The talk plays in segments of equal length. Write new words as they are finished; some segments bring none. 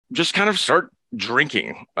just kind of start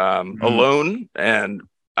drinking alone, and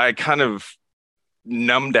I kind of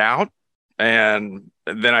numbed out, and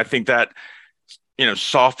then I think that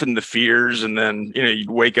softened the fears, and then you'd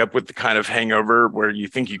wake up with the kind of hangover where you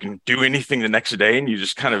think you can do anything the next day, and you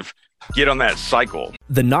just kind of get on that cycle.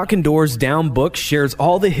 The Knockin' Doors Down book shares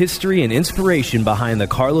all the history and inspiration behind the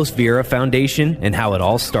Carlos Vieira Foundation and how it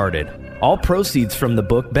all started. All proceeds from the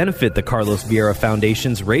book benefit the Carlos Vieira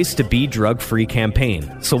Foundation's Race to Be Drug-Free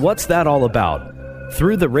campaign. So what's that all about?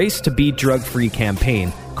 Through the Race to Be Drug-Free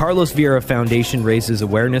campaign, Carlos Vieira Foundation raises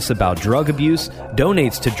awareness about drug abuse,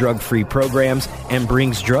 donates to drug-free programs, and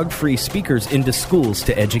brings drug-free speakers into schools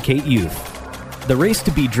to educate youth. The Race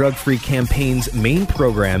to Be Drug-Free campaign's main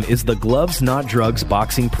program is the Gloves Not Drugs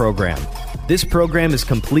boxing program. This program is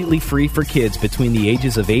completely free for kids between the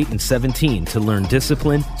ages of 8 and 17 to learn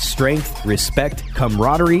discipline, strength, respect,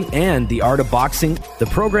 camaraderie, and the art of boxing. The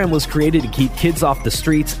program was created to keep kids off the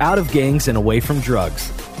streets, out of gangs, and away from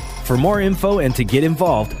drugs. For more info and to get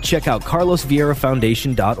involved, check out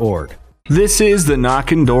carlosvierafoundation.org. This is the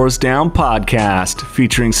Knockin' Doors Down podcast,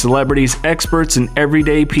 featuring celebrities, experts, and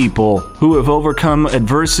everyday people who have overcome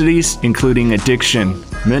adversities, including addiction,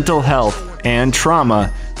 mental health, and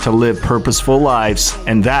trauma, to live purposeful lives.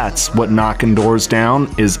 And that's what Knockin' Doors Down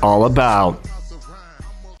is all about.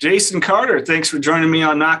 Jason Carter, thanks for joining me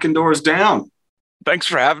on Knockin' Doors Down. Thanks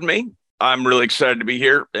for having me. I'm really excited to be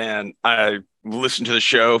here, and I listen to the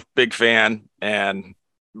show, big fan, and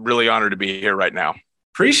really honored to be here right now.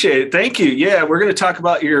 Appreciate it. Thank you. Yeah, we're going to talk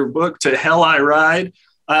about your book, To Hell I Ride,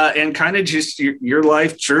 and kind of just your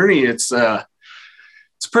life journey. It's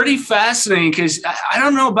pretty fascinating because I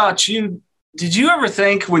don't know about you. Did you ever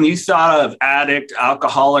think when you thought of addict,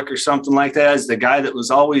 alcoholic, or something like that as the guy that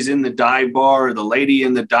was always in the dive bar or the lady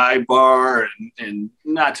in the dive bar, and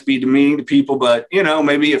not to be demeaning to people, but,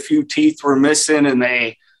 maybe a few teeth were missing and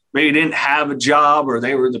they maybe didn't have a job, or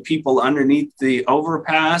they were the people underneath the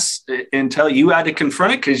overpass, until you had to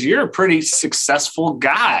confront it because you're a pretty successful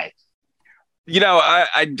guy?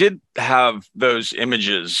 I did have those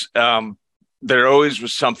images. There always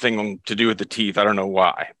was something to do with the teeth. I don't know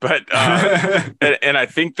why, but and I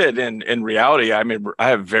think that in reality, I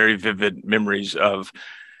have very vivid memories of,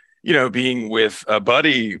 being with a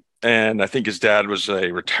buddy, and I think his dad was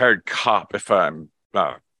a retired cop, if I'm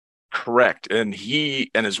correct, and he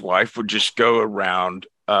and his wife would just go around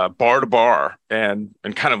bar to bar and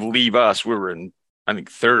kind of leave us. We were in, I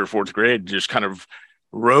think, third or fourth grade, just kind of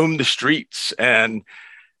roam the streets. And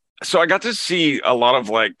so I got to see a lot of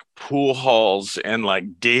like pool halls and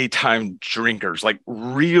like daytime drinkers, like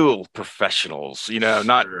real professionals,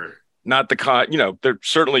 not the kind, there's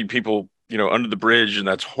certainly people, under the bridge, and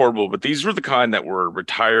that's horrible, but these were the kind that were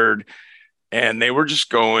retired, and they were just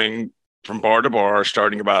going from bar to bar,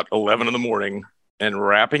 starting about 11 in the morning and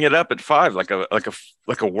wrapping it up at 5, like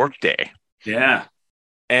a work day. Yeah.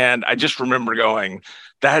 And I just remember going,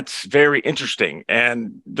 that's very interesting.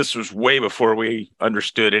 And this was way before we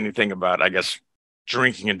understood anything about, I guess,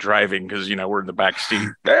 drinking and driving, because, we're in the back seat.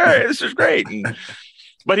 Hey, this is great.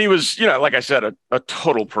 But he was, like I said, a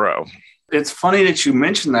total pro. It's funny that you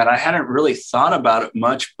mentioned that. I hadn't really thought about it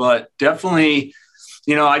much, but definitely,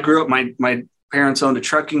 I grew up, my parents owned a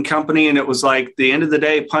trucking company, and it was like the end of the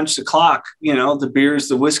day, punch the clock, the beers,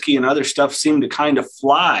 the whiskey, and other stuff seemed to kind of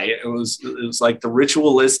fly. It was like the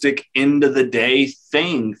ritualistic end of the day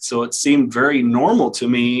thing. So it seemed very normal to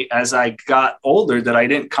me as I got older that I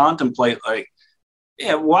didn't contemplate like,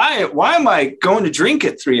 yeah, why am I going to drink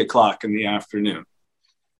at 3 o'clock in the afternoon?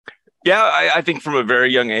 Yeah, I think from a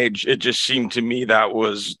very young age, it just seemed to me that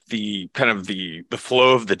was the kind of the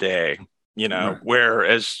flow of the day. Right.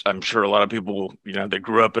 Whereas I'm sure a lot of people, they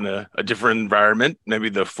grew up in a different environment. Maybe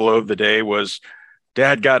the flow of the day was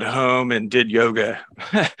dad got home and did yoga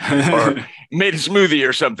or made a smoothie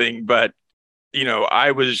or something. But,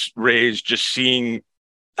 I was raised just seeing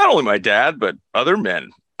not only my dad, but other men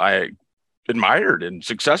I admired, and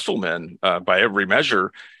successful men by every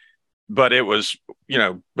measure. But it was,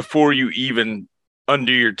 before you even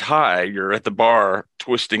undo your tie, you're at the bar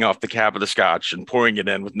twisting off the cap of the scotch and pouring it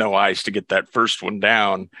in with no ice to get that first one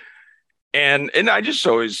down. And I just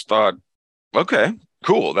always thought, okay,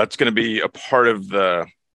 cool. That's going to be a part of the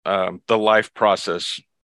life process.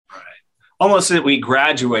 Right. Almost that we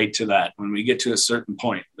graduate to that when we get to a certain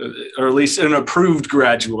point, or at least an approved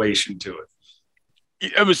graduation to it.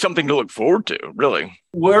 It was something to look forward to, really.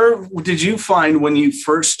 Where did you find when you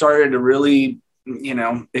first started to really,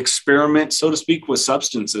 experiment, so to speak, with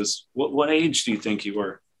substances? What age do you think you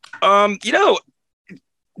were?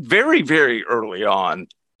 Very, very early on.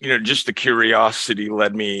 Just the curiosity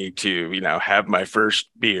led me to, have my first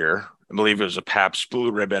beer. I believe it was a Pabst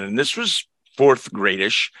Blue Ribbon. And this was fourth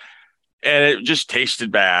gradish. And it just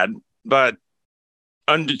tasted bad. But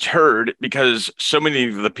undeterred, because so many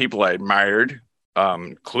of the people I admired,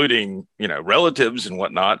 including, relatives and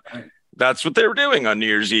whatnot, that's what they were doing on New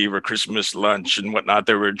Year's Eve or Christmas lunch and whatnot.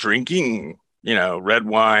 They were drinking, red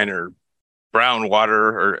wine or brown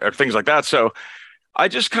water or things like that. So I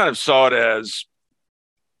just kind of saw it as,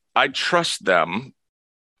 I trust them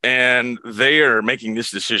and they are making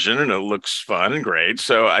this decision and it looks fun and great.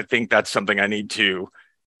 So I think that's something I need to,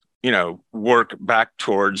 work back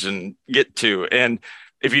towards and get to. And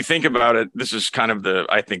if you think about it, this is kind of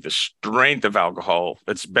I think the strength of alcohol.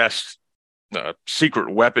 Its best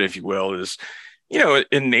secret weapon, if you will, is,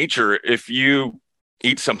 in nature, if you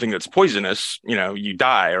eat something that's poisonous, you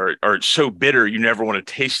die, or it's so bitter, you never want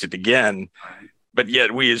to taste it again. But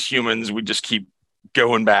yet we as humans, we just keep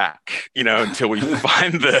going back, until we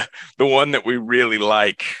find the one that we really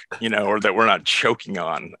like, or that we're not choking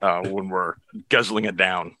on when we're guzzling it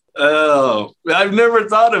down. Oh, I've never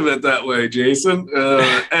thought of it that way, Jason.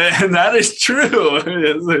 And that is true.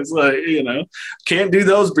 It's like, can't do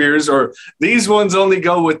those beers, or these ones only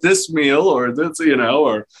go with this meal, or this,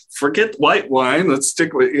 or forget white wine. Let's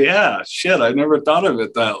stick with, I never thought of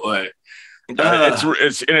it that way.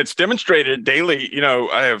 It's demonstrated daily.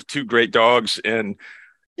 I have two great dogs, and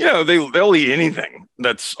they'll eat anything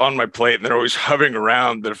that's on my plate, and they're always hovering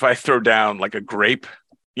around. That if I throw down like a grape,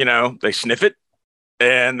 they sniff it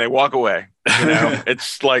and they walk away.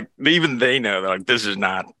 It's like even they know, they're like, this is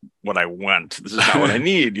not what I want. This is not what I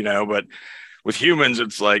need. But with humans,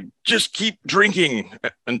 it's like, just keep drinking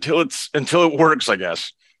until it works, I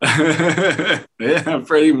guess. Yeah,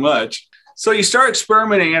 pretty much. So you start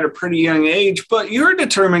experimenting at a pretty young age, but you're a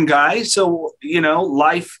determined guy. So,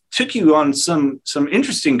 life took you on some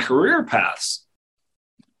interesting career paths.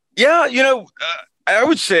 Yeah. I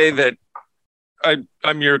would say that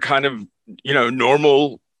I'm your kind of,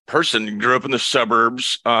 normal person. Grew up in the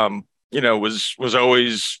suburbs, was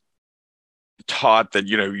always taught that,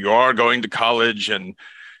 you are going to college and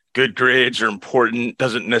good grades are important.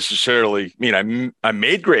 Doesn't necessarily mean I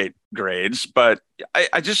made great grades, but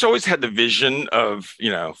I just always had the vision of,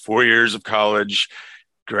 4 years of college,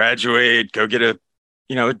 graduate, go get a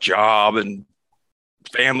job and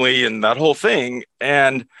family and that whole thing.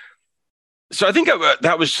 And so I think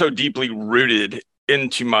that was so deeply rooted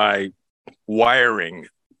into my wiring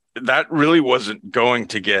that really wasn't going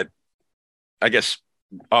to get, I guess,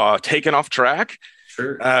 taken off track.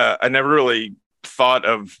 Sure. I never really thought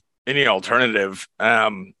of any alternative.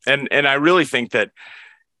 And I really think that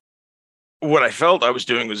what I felt I was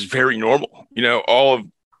doing was very normal. All of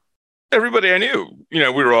everybody I knew,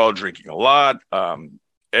 we were all drinking a lot.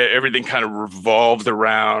 Everything kind of revolved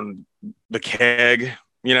around the keg,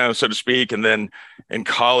 so to speak. And then in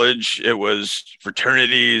college, it was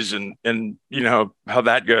fraternities and how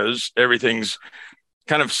that goes. Everything's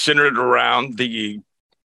kind of centered around the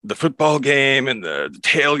football game and the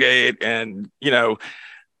tailgate. And,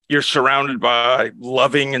 you're surrounded by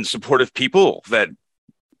loving and supportive people that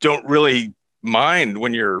don't really mind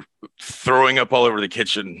when you're throwing up all over the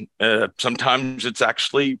kitchen. Sometimes it's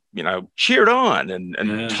actually, cheered on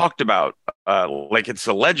and talked about like it's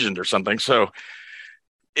a legend or something. So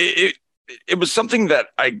it was something that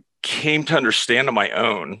I came to understand on my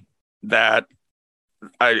own, that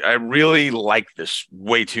I really like this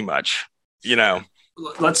way too much,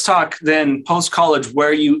 Let's talk then post-college,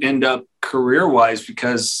 where you end up career-wise,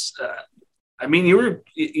 because you were,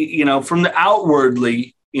 from the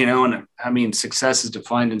outwardly, and success is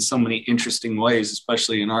defined in so many interesting ways,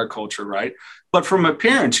 especially in our culture, right? But from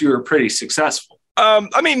appearance, you were pretty successful.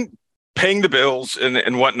 Paying the bills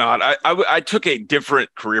and whatnot. I took a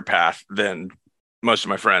different career path than most of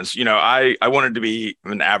my friends. I wanted to be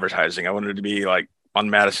in advertising. I wanted to be like on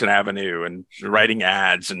Madison Avenue and writing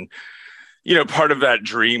ads. And, part of that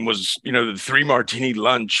dream was, the 3 martini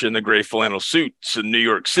lunch and the gray flannel suits in New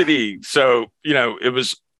York City. So, it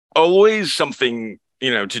was always something,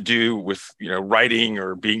 to do with, writing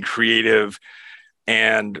or being creative.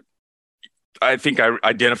 And I think I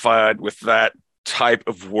identified with that type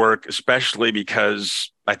of work, especially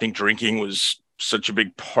because I think drinking was such a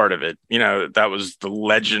big part of it. That was the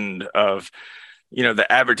legend of, the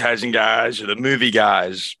advertising guys or the movie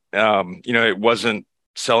guys. It wasn't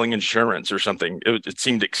selling insurance or something. It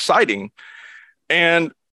seemed exciting.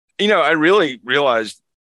 And, I really realized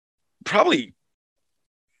probably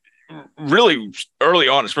really early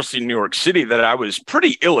on, especially in New York City, that I was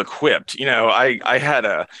pretty ill-equipped. I had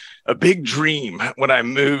a big dream when I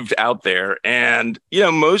moved out there. And,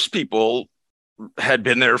 most people had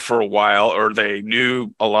been there for a while, or they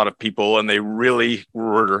knew a lot of people, and they really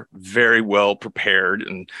were very well prepared.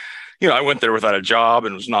 And, I went there without a job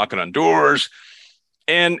and was knocking on doors.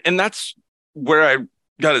 And that's where I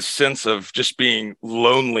got a sense of just being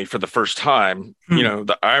lonely for the first time,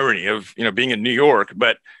 the irony of, being in New York.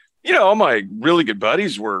 But, all my really good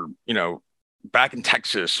buddies were, back in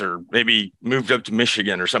Texas, or maybe moved up to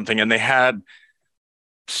Michigan or something. And they had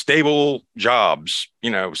stable jobs,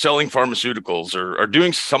 selling pharmaceuticals or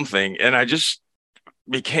doing something. And I just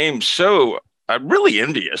became so really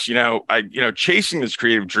envious, chasing this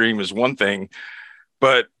creative dream is one thing,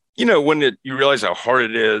 but, when you realize how hard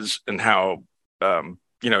it is and how,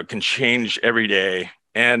 it can change every day.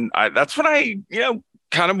 And that's when I,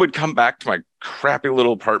 kind of would come back to my crappy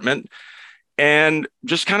little apartment and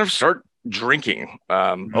just kind of start drinking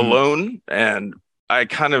alone. And I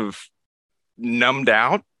kind of numbed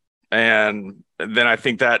out, and then I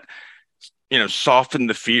think that softened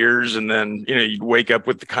the fears, and then you'd wake up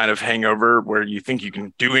with the kind of hangover where you think you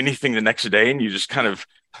can do anything the next day, and you just kind of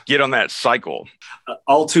get on that cycle.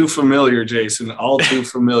 All too familiar, Jason. All too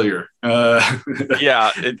familiar.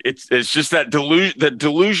 Yeah, it's just that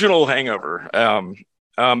delusional hangover.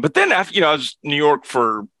 But then after I was in New York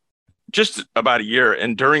for just about a year,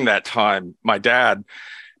 and during that time, my dad,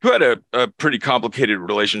 who had a pretty complicated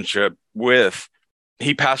relationship with,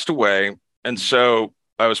 he passed away. And so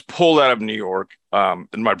I was pulled out of New York, and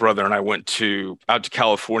my brother and I went out to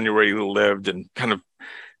California, where he lived, and kind of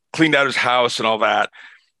cleaned out his house and all that.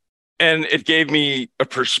 And it gave me a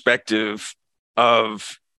perspective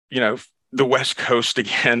of, the West Coast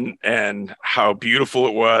again, and how beautiful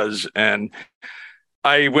it was. And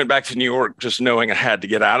I went back to New York just knowing I had to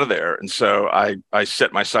get out of there. And so I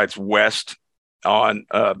set my sights west on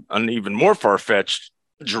an even more far-fetched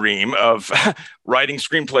dream of writing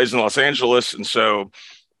screenplays in Los Angeles. And so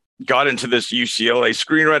got into this UCLA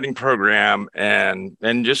screenwriting program, and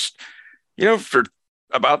just, for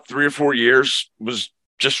about 3 or 4 years was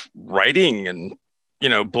just writing and,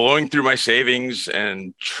 blowing through my savings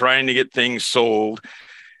and trying to get things sold.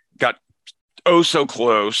 Got so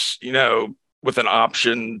close, with an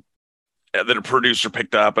option that a producer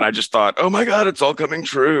picked up. And I just thought, oh my God, it's all coming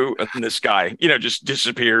true. And this guy, just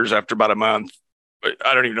disappears after about a month.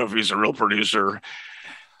 I don't even know if he's a real producer.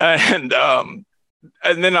 And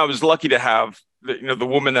then I was lucky to have the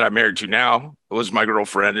woman that I'm married to now was my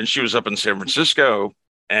girlfriend, and she was up in San Francisco,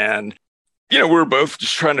 and, we were both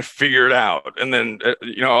just trying to figure it out. And then,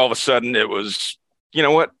 all of a sudden it was,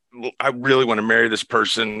 what, I really want to marry this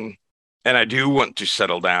person, and I do want to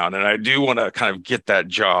settle down, and I do want to kind of get that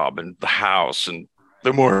job and the house and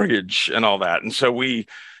the mortgage and all that. And so we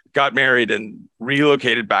got married and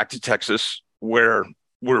relocated back to Texas, where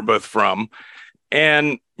we're both from,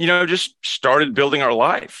 and, just started building our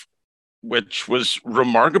life, which was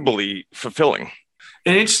remarkably fulfilling.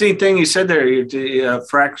 An interesting thing you said there, you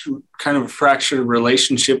fractured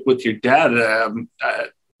relationship with your dad.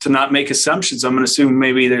 To not make assumptions, I'm going to assume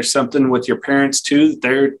maybe there's something with your parents too,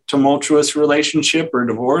 their tumultuous relationship or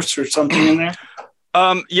divorce or something in there.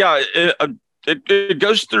 Yeah, it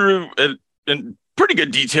goes through in pretty good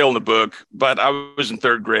detail in the book, but I was in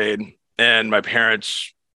 3rd grade, and my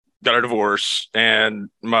parents got a divorce, and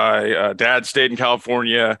my dad stayed in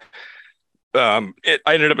California. I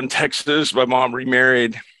ended up in Texas. My mom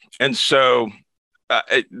remarried. And so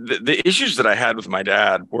the issues that I had with my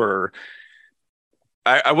dad were,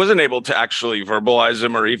 I wasn't able to actually verbalize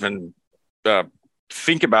them or even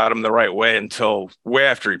think about him the right way until way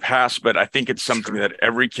after he passed. But I think it's something that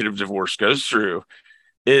every kid of divorce goes through,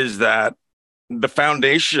 is that the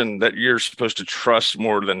foundation that you're supposed to trust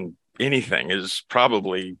more than anything is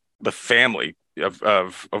probably the family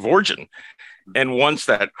of origin. And once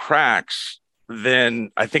that cracks,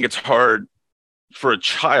 then I think it's hard for a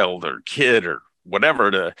child or kid or whatever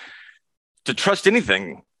to trust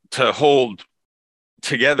anything to hold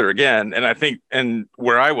together again. And I think, and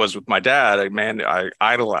where I was with my dad, I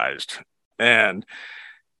idolized. And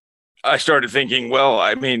I started thinking, well,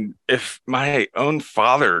 I mean, if my own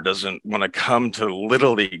father doesn't want to come to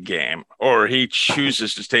Little League game, or he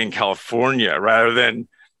chooses to stay in California rather than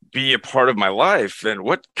be a part of my life, then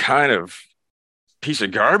what kind of piece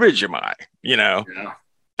of garbage am I, Yeah.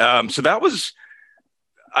 So that was,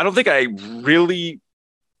 I don't think I really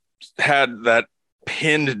had that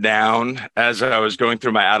pinned down as I was going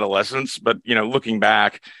through my adolescence, but, looking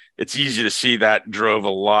back, it's easy to see that drove a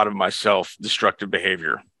lot of my self-destructive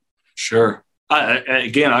behavior. Sure.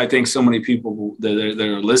 I think so many people that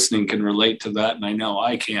are listening can relate to that. And I know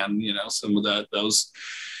I can, some of those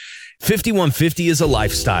 5150 is a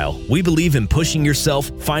lifestyle. We believe in pushing yourself,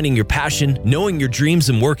 finding your passion, knowing your dreams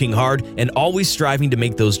and working hard, and always striving to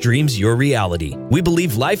make those dreams your reality. We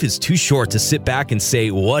believe life is too short to sit back and say,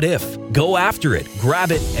 what if? Go after it, grab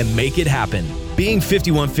it, and make it happen. Being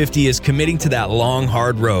 5150 is committing to that long,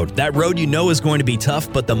 hard road. That road you know is going to be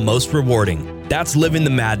tough, but the most rewarding. That's living the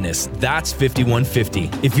madness. That's 5150.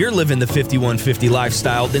 If you're living the 5150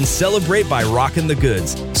 lifestyle, then celebrate by rocking the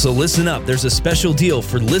goods. So listen up. There's a special deal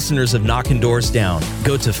for listeners of Knocking Doors Down.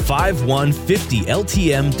 Go to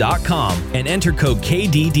 5150ltm.com and enter code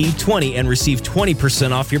KDD20 and receive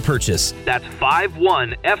 20% off your purchase. That's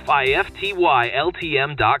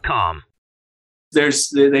 5150ltm.com.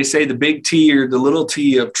 They say the big T or the little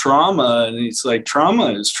T of trauma, and it's like trauma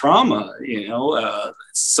is trauma.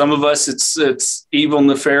 Some of us it's evil,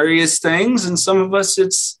 nefarious things, and some of us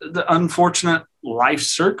it's the unfortunate life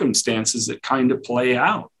circumstances that kind of play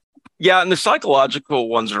out. Yeah, and the psychological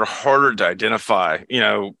ones are harder to identify.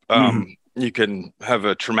 You can have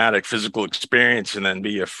a traumatic physical experience and then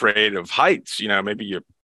be afraid of heights. Maybe you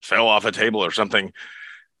fell off a table or something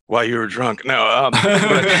while you were drunk. No,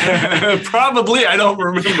 probably. I don't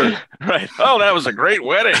remember. Right. Oh, that was a great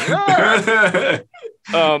wedding.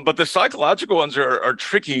 But the psychological ones are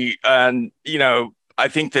tricky. And, I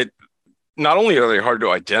think that not only are they hard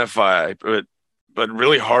to identify, but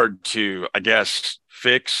really hard to, I guess,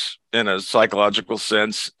 fix in a psychological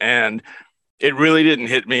sense. And it really didn't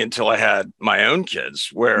hit me until I had my own kids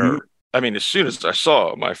where, as soon as I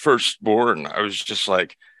saw my firstborn, I was just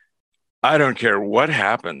like, I don't care what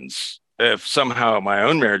happens. If somehow my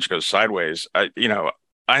own marriage goes sideways, I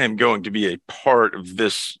am going to be a part of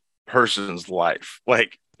this person's life,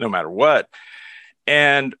 like no matter what.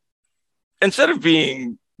 And instead of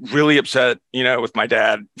being really upset, with my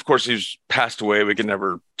dad, of course, he's passed away. We can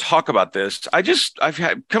never talk about this. I've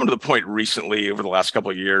come to the point recently over the last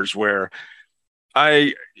couple of years where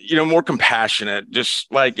I, more compassionate,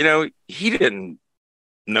 just like, he didn't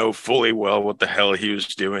know fully well what the hell he was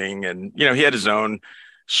doing. And, he had his own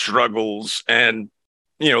struggles and,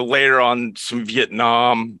 later on some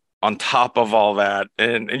Vietnam on top of all that.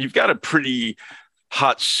 And you've got a pretty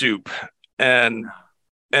hot soup. And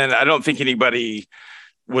I don't think anybody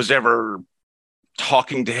was ever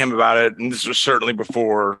talking to him about it. And this was certainly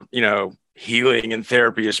before, healing and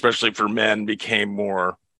therapy, especially for men, became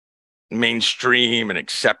more mainstream and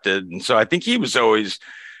accepted. And so I think he was always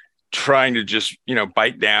trying to just,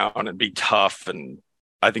 bite down and be tough. And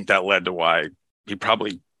I think that led to why he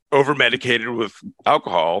probably over-medicated with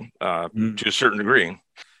alcohol to a certain degree.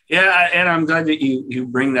 Yeah, and I'm glad that you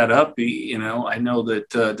bring that up. I know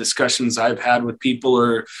that discussions I've had with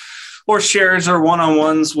people or shares or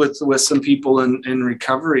one-on-ones with some people in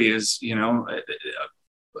recovery is,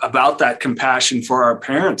 about that compassion for our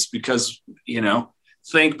parents because,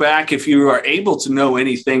 think back if you are able to know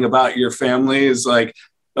anything about your family is like,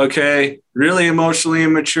 okay, really emotionally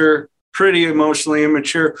immature, pretty emotionally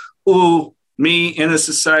immature. Ooh, me in a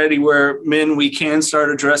society where men, we can start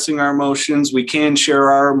addressing our emotions. We can share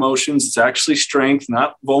our emotions. It's actually strength,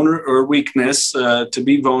 not or weakness to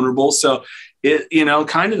be vulnerable. So it,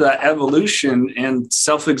 kind of that evolution and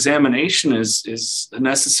self-examination is a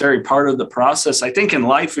necessary part of the process, I think, in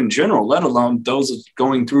life in general, let alone those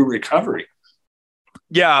going through recovery.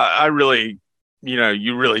 Yeah, I really,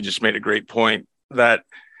 you really just made a great point that,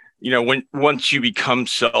 once you become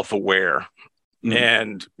self-aware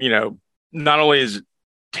and, not only does it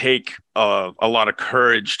take a lot of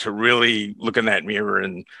courage to really look in that mirror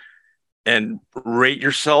and rate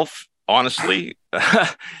yourself honestly,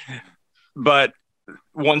 but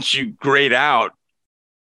once you grade out,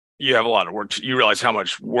 you have a lot of work. You realize how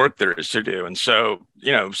much work there is to do. And so,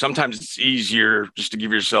 sometimes it's easier just to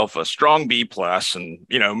give yourself a strong B+ and,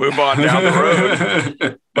 move on down the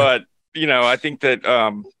road. But, I think that,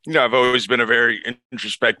 I've always been a very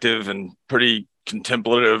introspective and pretty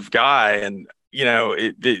contemplative guy. And,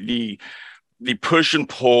 the push and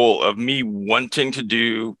pull of me wanting to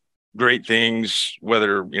do great things,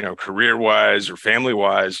 whether, career wise or family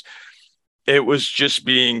wise, it was just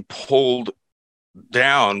being pulled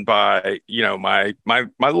down by, my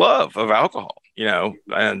love of alcohol,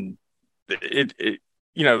 and it,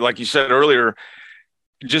 like you said earlier,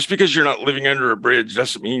 just because you're not living under a bridge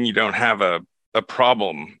doesn't mean you don't have a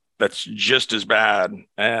problem that's just as bad.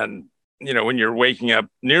 And, when you're waking up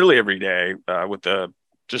nearly every day with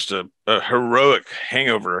just a heroic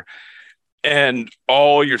hangover, and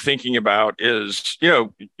all you're thinking about is,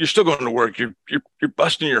 you're still going to work, you're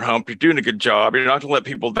busting your hump, you're doing a good job, you're not going to let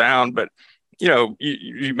people down. But,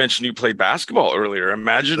 you mentioned you played basketball earlier.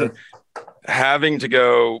 Imagine having to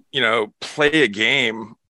go, play a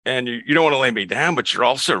game and you don't want to lay me down, but you're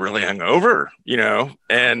also really hungover,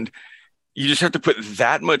 and you just have to put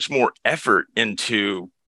that much more effort into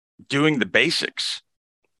doing the basics.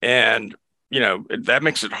 And, that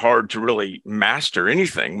makes it hard to really master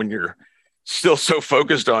anything when you're still so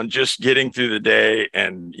focused on just getting through the day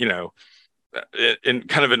and, in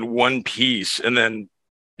kind of in one piece. And then,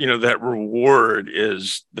 that reward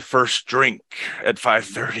is the first drink at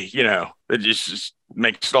 5:30, it just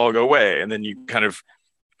makes it all go away. And then you kind of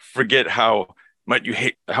forget how much you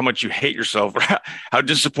hate yourself, or how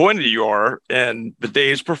disappointed you are in the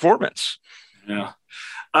day's performance. Yeah.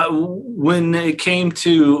 When it came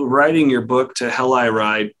to writing your book, To Hell I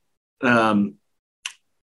Ride,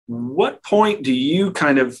 what point do you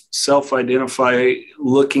kind of self-identify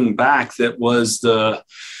looking back that was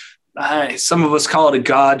some of us call it a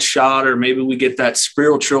God shot, or maybe we get that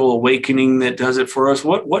spiritual awakening that does it for us?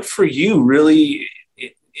 What for you really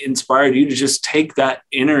inspired you to just take that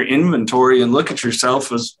inner inventory and look at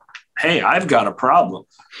yourself as, hey, I've got a problem?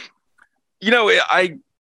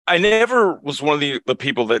 I never was one of the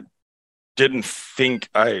people that didn't think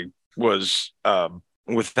I was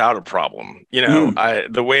without a problem,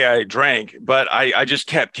 the way I drank, but I just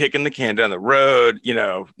kept kicking the can down the road,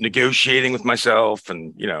 negotiating with myself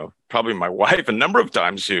and, probably my wife a number of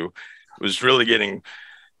times, who was really getting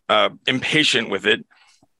impatient with it.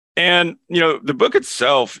 And, the book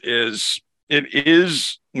itself is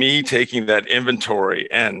me taking that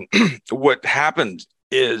inventory. And what happened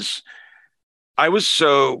is I was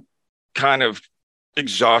so kind of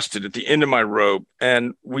exhausted at the end of my rope,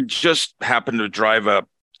 and we just happened to drive up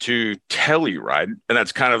to Telluride, and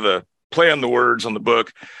that's kind of a play on the words on the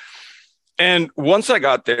book. And once I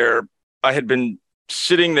got there, I had been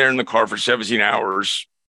sitting there in the car for 17 hours,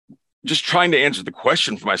 just trying to answer the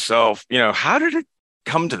question for myself, how did it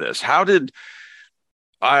come to this? How did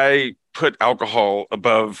I put alcohol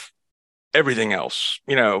above everything else,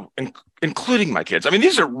 including my kids? I mean,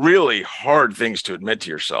 these are really hard things to admit to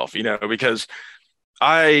yourself, because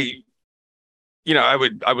I am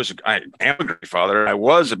a great father.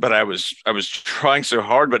 But I was trying so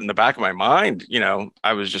hard, but in the back of my mind,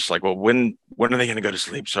 I was just like, well, when are they going to go to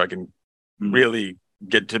sleep so I can really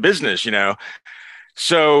get to business,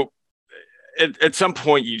 So at some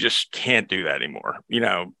point you just can't do that anymore.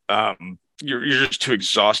 You're just too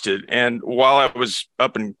exhausted. And while I was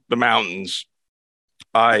up in the mountains,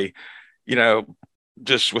 I,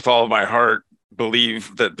 just with all of my heart,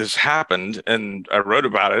 believe that this happened, and I wrote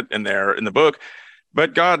about it in the book.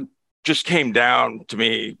 But God just came down to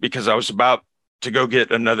me because I was about to go get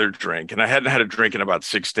another drink, and I hadn't had a drink in about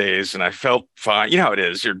 6 days, and I felt fine. You know how it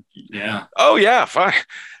is. Oh yeah, fine.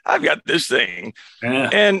 I've got this thing. Yeah.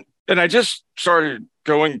 And I just started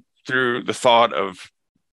going through the thought of,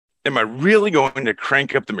 am I really going to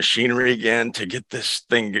crank up the machinery again to get this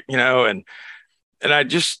thing, and I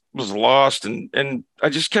just was lost. And I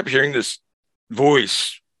just kept hearing this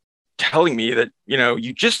voice telling me that,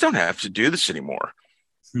 you just don't have to do this anymore.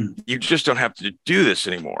 You just don't have to do this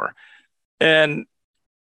anymore. And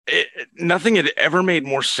nothing had ever made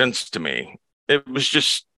more sense to me. It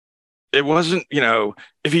wasn't,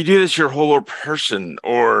 if you do this, you're a whole person,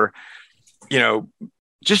 or,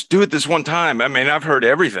 just do it this one time. I mean, I've heard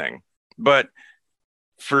everything, but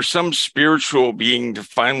for some spiritual being to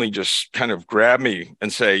finally just kind of grab me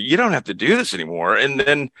and say, you don't have to do this anymore. And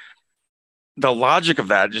then the logic of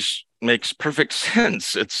that just makes perfect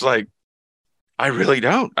sense. It's like, I really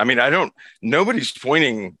don't. I mean, nobody's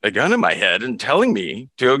pointing a gun in my head and telling me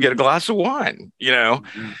to go get a glass of wine,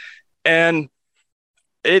 Mm-hmm. And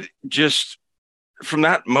it just, from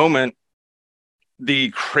that moment,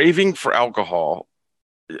 the craving for alcohol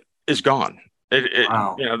is gone.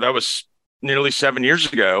 Wow. That was nearly 7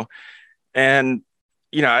 years ago. And,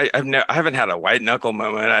 I haven't had a white knuckle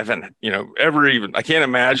moment. I haven't, I can't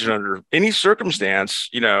imagine under any circumstance,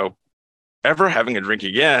 ever having a drink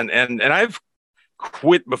again. And I've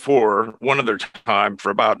quit before one other time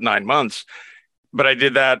for about 9 months, but I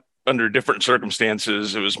did that under different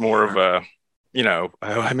circumstances. It was more of a, oh,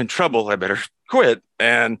 I'm in trouble, I better quit.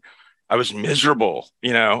 And I was miserable.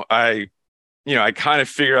 I kind of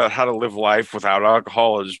figured out how to live life without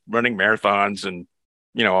alcohol, as running marathons and,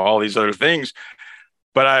 all these other things.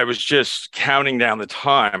 But I was just counting down the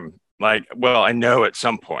time, like, well, I know at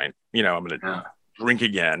some point, I'm going to drink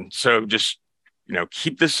again. So just,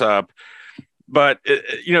 keep this up. But,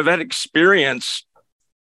 that experience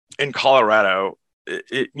in Colorado,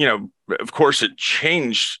 of course, it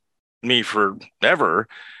changed me forever.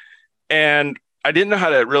 And I didn't know how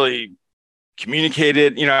to really communicate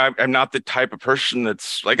it. I'm not the type of person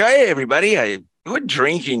that's like, hey, everybody, I quit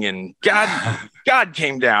drinking and God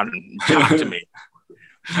came down and talked to me.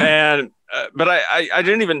 And but I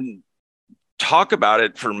didn't even talk about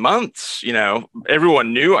it for months.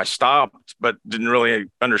 Everyone knew I stopped, but didn't really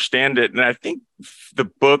understand it. And I think the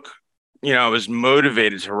book, I was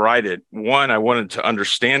motivated to write it. One, I wanted to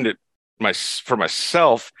understand it for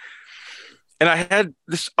myself. And I had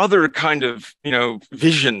this other kind of,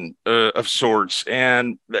 vision of sorts.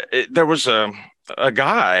 And there was a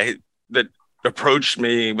guy that approached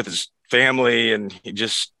me with his family, and he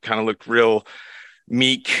just kind of looked real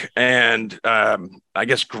meek and I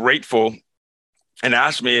guess grateful, and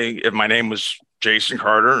asked me if my name was Jason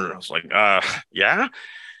Carter. And I was like, yeah.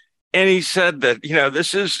 And he said that,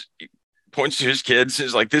 this is, points to his kids,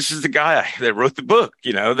 is like, this is the guy that wrote the book,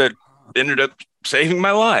 that ended up saving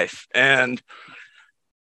my life. And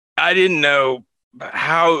I didn't know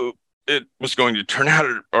how it was going to turn out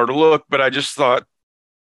or to look, but I just thought,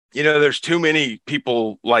 there's too many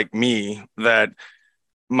people like me that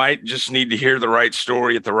might just need to hear the right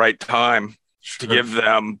story at the right time to give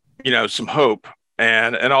them, some hope,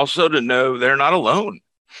 and also to know they're not alone.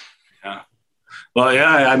 Yeah. Well,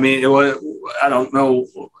 yeah, I mean, I don't know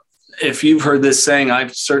if you've heard this saying.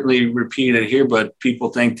 I've certainly repeated it here, but people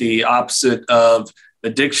think the opposite of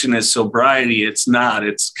addiction is sobriety. It's not.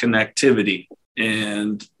 It's connectivity.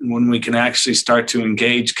 And when we can actually start to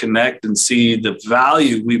engage, connect, and see the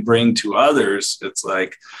value we bring to others, it's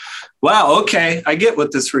like, wow, okay, I get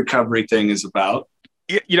what this recovery thing is about.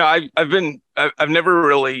 I've never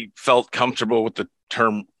really felt comfortable with the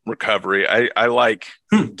term recovery. I like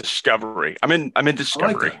discovery. I'm in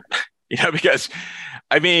discovery, because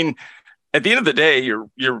I mean, at the end of the day, you're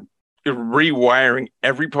rewiring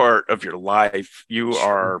every part of your life.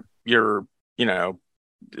 You're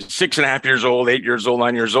 6.5 years old, 8 years old,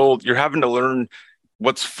 9 years old. You're having to learn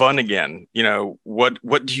what's fun again.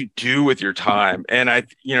 What do you do with your time? And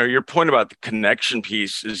your point about the connection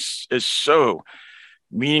piece is so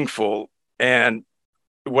meaningful. And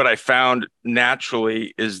what I found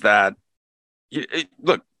naturally is that,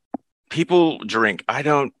 look, people drink. I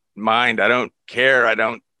don't mind. I don't care. I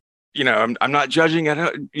don't, I'm not judging. I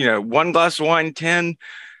don't, 1 glass of wine, 10,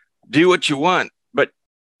 do what you want, but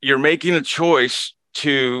you're making a choice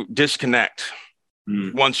to disconnect.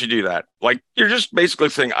 Once you do that, like, you're just basically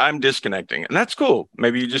saying, I'm disconnecting, and that's cool.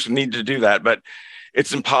 Maybe you just need to do that, but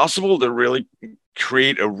it's impossible to really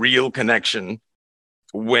create a real connection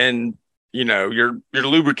when you're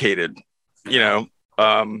lubricated,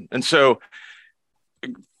 and so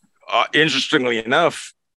interestingly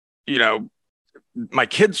enough, my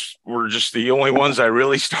kids were just the only ones I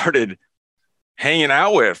really started hanging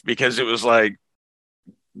out with, because it was like,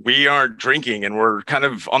 we aren't drinking and we're kind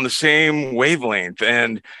of on the same wavelength,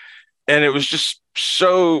 and it was just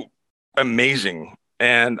so amazing.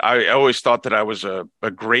 And I always thought that I was a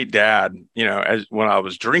great dad, as when I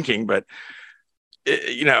was drinking, but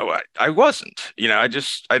I wasn't.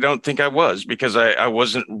 I don't think I was, because I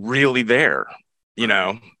wasn't really there.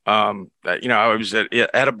 I was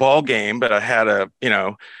at a ball game, but I had a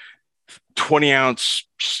 20-ounce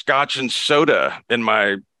scotch and soda in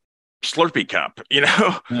my Slurpee cup.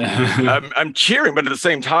 I'm cheering, but at the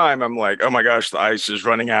same time, I'm like, oh my gosh, the ice is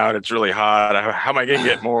running out. It's really hot. How am I going to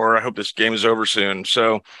get more? I hope this game is over soon.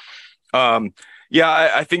 So,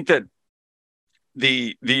 I think that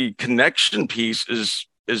the connection piece is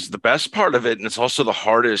the best part of it, and it's also the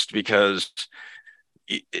hardest, because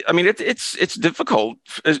I mean, it's difficult,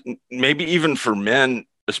 maybe even for men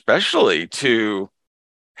especially, to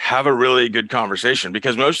have a really good conversation,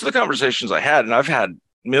 because most of the conversations I had, and I've had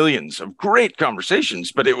millions of great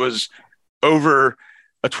conversations, but it was over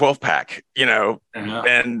a 12-pack,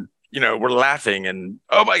 and we're laughing and,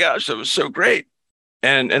 oh my gosh, that was so great,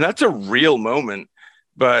 and that's a real moment,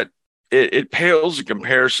 but it pales in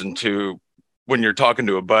comparison to when you're talking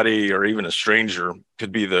to a buddy or even a stranger,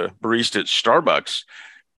 could be the barista at Starbucks,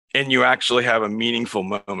 and you actually have a meaningful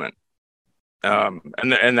moment,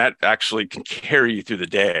 and that actually can carry you through the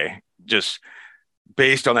day, just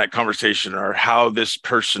based on that conversation, or how this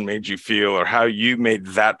person made you feel, or how you made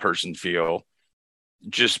that person feel,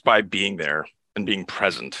 just by being there and being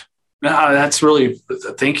present. No, that's really,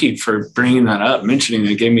 thank you for bringing that up. Mentioning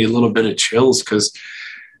it gave me a little bit of chills, because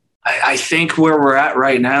I think where we're at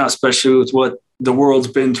right now, especially with what the world's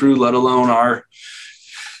been through, let alone our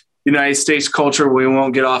United States culture, we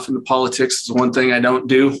won't get off into politics. Is one thing I don't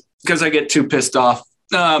do, because I get too pissed off.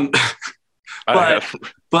 But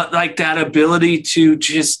like that ability to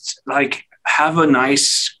just like have a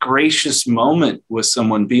nice, gracious moment with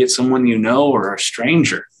someone, be it someone or a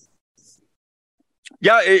stranger.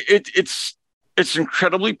 Yeah, it's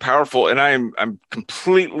incredibly powerful, and I'm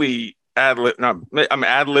completely no, I'm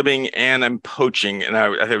ad-libbing and I'm poaching. And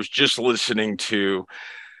I was just listening to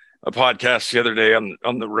a podcast the other day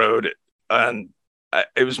on the road, and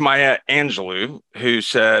it was Maya Angelou who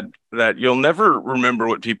said that you'll never remember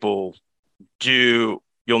what people do,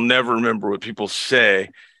 you'll never remember what people say,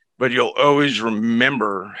 but you'll always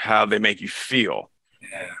remember how they make you feel.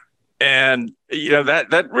 Yeah. And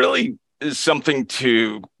that really is something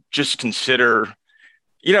to just consider.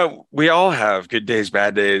 We all have good days,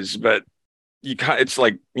 bad days, but it's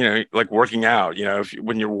like, like working out,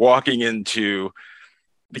 when you're walking into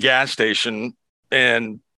the gas station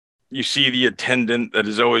and you see the attendant that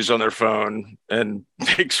is always on their phone and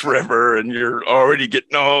takes forever and you're already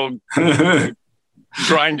getting all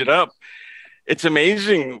grinded up. It's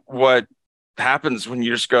amazing what happens when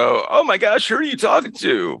you just go, oh my gosh, who are you talking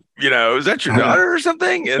to? Is that your daughter or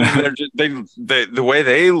something? And they're just, the way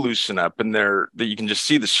they loosen up and that you can just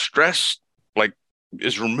see the stress like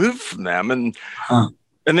is removed from them. And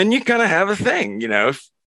then you kind of have a thing,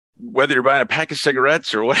 whether you're buying a pack of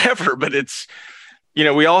cigarettes or whatever, but it's,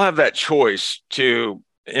 we all have that choice to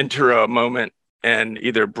enter a moment and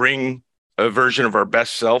either bring a version of our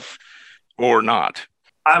best self or not.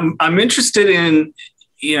 I'm interested in,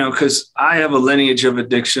 because I have a lineage of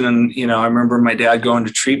addiction and, I remember my dad going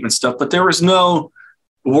to treatment stuff, but there was no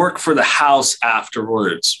work for the house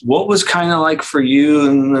afterwards. What was kind of like for you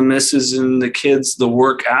and the missus and the kids, the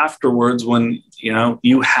work afterwards when,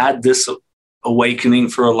 you had this awakening,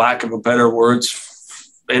 for a lack of a better words,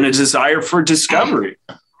 and a desire for discovery?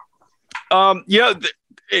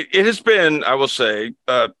 It has been, I will say,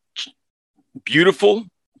 beautiful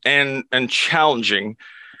and challenging.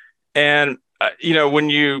 And when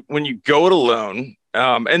you go it alone,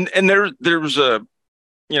 and there was an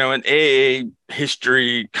AA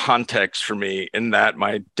history context for me in that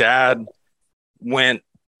my dad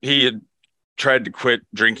he had tried to quit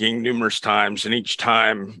drinking numerous times, and each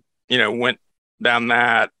time went down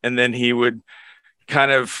that, and then he would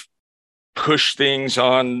kind of push things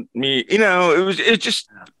on me. The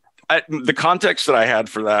context that I had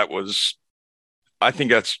for that was, I think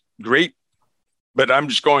that's great, but I'm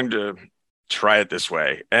just going to try it this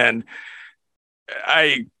way. And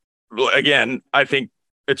I think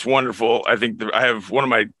it's wonderful. I think I have one of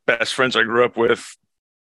my best friends I grew up with,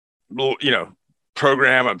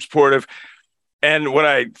 program, I'm supportive. And what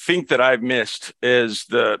I think that I've missed is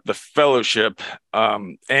the fellowship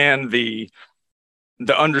and the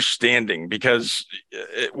understanding, because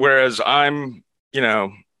whereas I'm,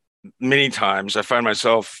 many times I find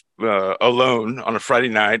myself alone on a Friday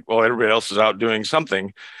night while everybody else is out doing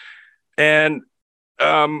something. And,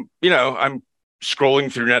 I'm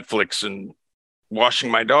scrolling through Netflix and washing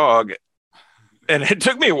my dog. And it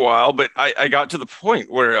took me a while, but I got to the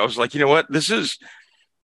point where I was like, you know what, this is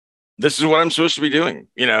what I'm supposed to be doing.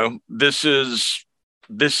 This is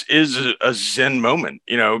a Zen moment.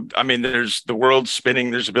 There's the world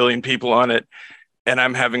spinning, there's a billion people on it, and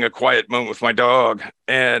I'm having a quiet moment with my dog,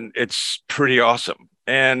 and it's pretty awesome.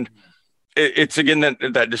 And it's again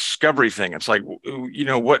that discovery thing. It's like,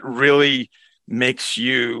 what really makes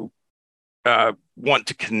you want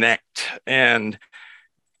to connect. And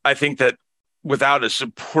I think that without a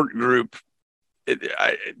support group,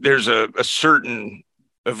 there's a certain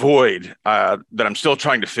void that I'm still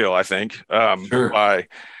trying to fill, I think, Sure. by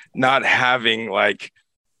not having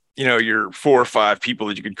your 4 or 5 people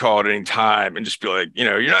that you could call at any time and just be like,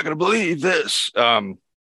 you're not going to believe this. And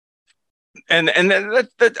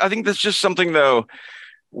that I think that's just something though,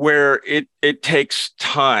 where it takes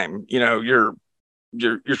time. You're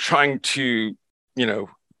trying to,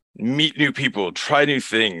 meet new people, try new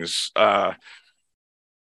things.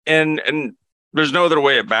 And there's no other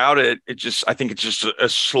way about it. I think it's just a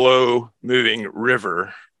slow moving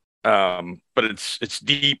river. But it's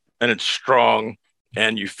deep and it's strong,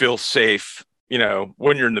 and you feel safe,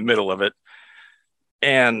 when you're in the middle of it.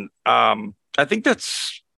 And I think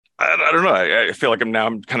that's, I don't know. I feel like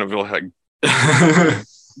I'm kind of like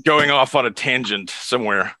going off on a tangent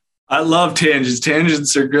somewhere. I love tangents.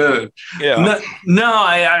 Tangents are good. Yeah.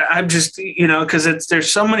 I'm just, because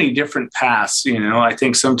there's so many different paths. I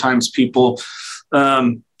think sometimes people,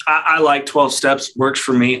 I like 12 steps, works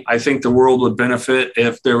for me. I think the world would benefit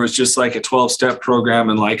if there was just like a 12-step program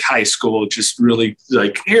in like high school, just really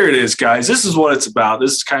like, here it is, guys. This is what it's about.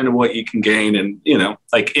 This is kind of what you can gain. And,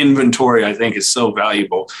 like inventory, I think is so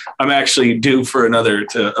valuable. I'm actually due for another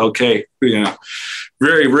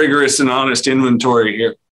very rigorous and honest inventory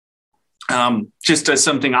here. just as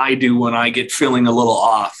something I do when I get feeling a little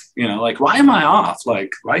off, like, why am I off?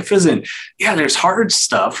 Like, life isn't, there's hard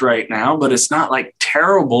stuff right now, but it's not like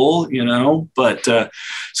terrible, but,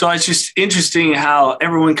 so it's just interesting how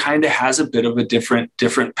everyone kind of has a bit of a different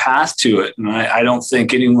path to it. And I don't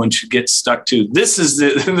think anyone should get stuck to, this is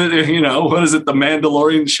the what is it? The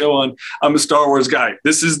Mandalorian show on, I'm a Star Wars guy.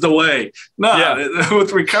 This is the way. No,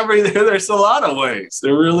 with recovery there's a lot of ways.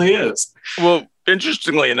 There really is. Well,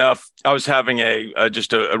 interestingly enough, I was having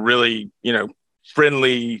just a really,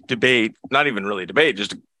 friendly debate, not even really debate,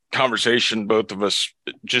 just a conversation, both of us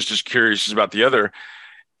just as curious about the other.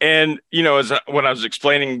 And, when I was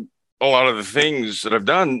explaining a lot of the things that I've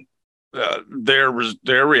done, their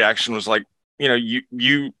reaction was like,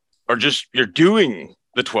 you're doing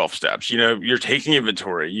the 12 steps, you're taking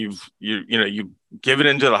inventory. You've given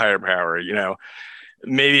into the higher power,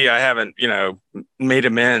 maybe I haven't, made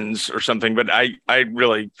amends or something, but I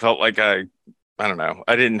really felt like I don't know.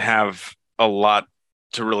 I didn't have a lot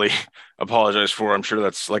to really apologize for. I'm sure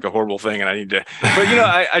that's like a horrible thing and I need to, but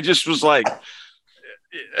I just was like,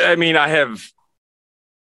 I mean, I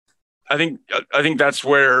think that's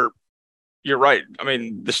where you're right. I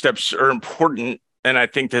mean, the steps are important. And I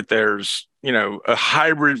think that there's, a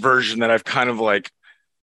hybrid version that I've kind of like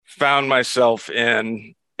found myself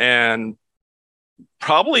in, and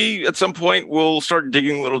probably at some point we'll start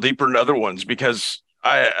digging a little deeper into other ones, because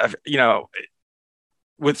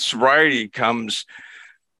with sobriety comes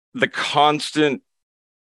the constant,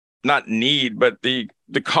 not need, but the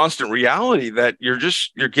constant reality that you're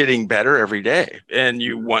getting better every day and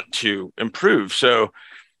you want to improve. So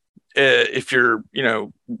if you're,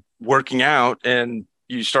 working out and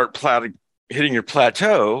you start hitting your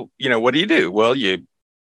plateau, what do? Well, you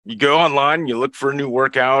go online, you look for a new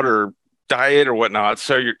workout or diet or whatnot.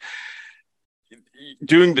 So you're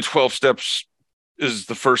doing the 12 steps is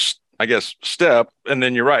the first, I guess, step. And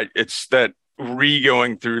then you're right. It's that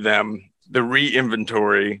going through them, the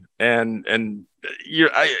re-inventory, and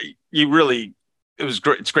it was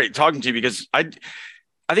great. It's great talking to you, because I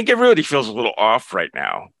think everybody feels a little off right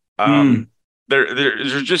now.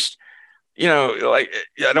 There's just, like,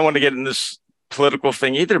 I don't want to get in this political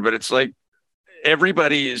thing either, but it's like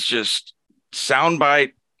everybody is just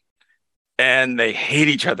soundbite and they hate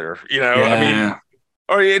each other, I mean,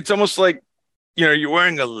 or it's almost like, you're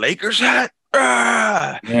wearing a Lakers hat.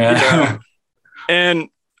 And,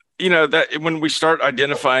 that when we start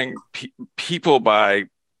identifying people by,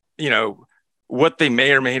 what they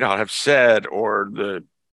may or may not have said, or the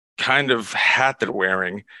kind of hat they're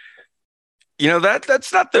wearing,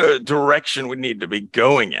 that's not the direction we need to be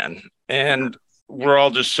going in. And we're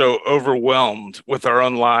all just so overwhelmed with our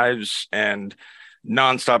own lives and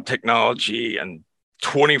nonstop technology and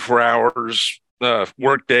 24 hours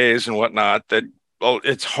work days and whatnot, that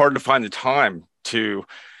it's hard to find the time to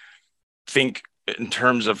think in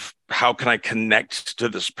terms of how can I connect to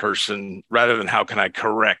this person rather than how can I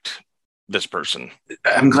correct this person.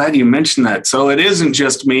 I'm glad you mentioned that. So it isn't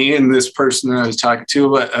just me and this person that I was talking to,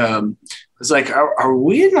 but it's like, are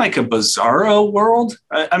we in like a bizarro world?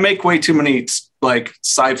 I make way too many like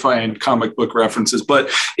sci-fi and comic book references, but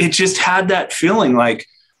it just had that feeling like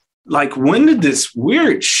when did this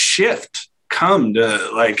weird shift come to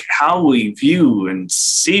like how we view and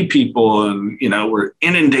see people? And, we're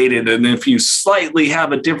inundated. And if you slightly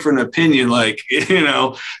have a different opinion, like,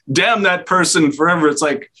 damn that person forever. It's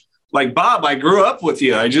like, Bob, I grew up with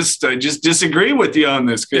you. I just disagree with you on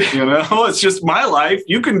this. It's just my life.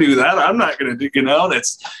 You can do that. I'm not going to do.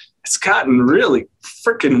 It's gotten really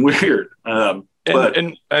freaking weird.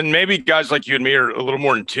 And maybe guys like you and me are a little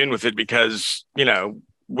more in tune with it because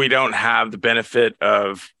we don't have the benefit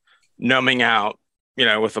of numbing out,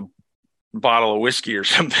 with a bottle of whiskey or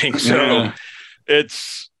something. So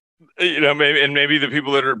it's maybe the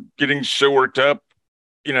people that are getting so worked up,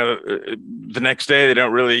 the next day they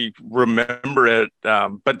don't really remember it.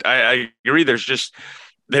 But I agree. There's just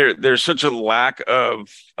there's such a lack of,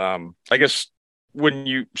 I guess, when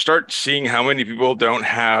you start seeing how many people don't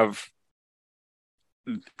have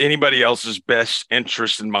anybody else's best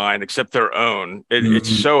interest in mind except their own, it's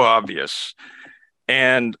so obvious.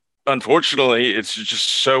 And unfortunately, it's just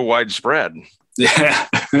so widespread. Yeah.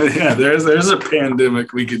 There's a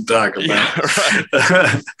pandemic we could talk about.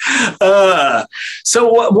 Yeah, right. So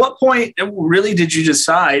what point really did you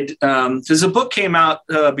decide? Because the book came out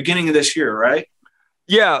beginning of this year, right?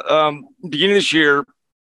 Yeah, beginning of this year.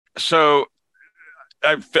 So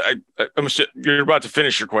you're about to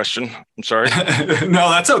finish your question. I'm sorry. No,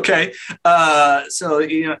 that's okay. So,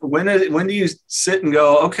 when do you sit and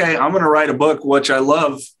go, okay, I'm going to write a book, which I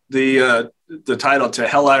love the title, To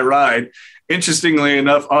Hell I Ride. Interestingly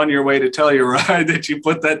enough, on your way to tell your ride that you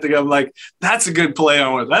put that together, I'm like, that's a good play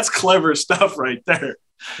on it. That's clever stuff right there.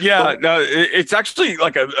 Yeah, no, it's actually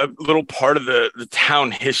like a little part of the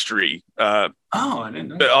town history. I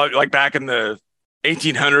didn't know. Like back in the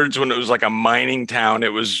 1800s when it was like a mining town,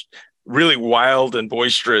 it was really wild and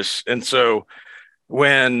boisterous. And so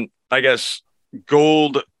when, I guess,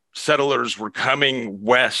 gold settlers were coming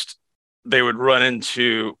west, they would run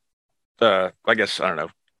into, I guess, I don't know,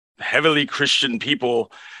 heavily Christian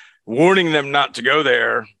people warning them not to go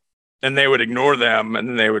there. And they would ignore them, and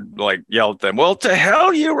then they would like yell at them, well, to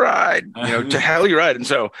hell you ride, to hell you ride. And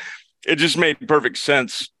so it just made perfect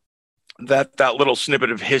sense that that little snippet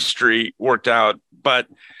of history worked out. But,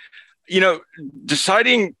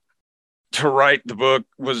 deciding to write the book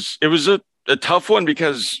was a tough one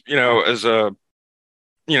because, as a,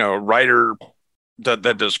 writer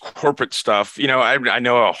that does corporate stuff, I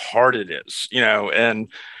know how hard it is,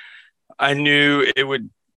 and I knew it would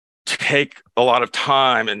take a lot of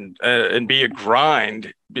time and be a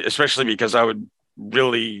grind, especially because I would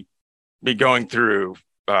really be going through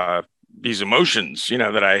these emotions,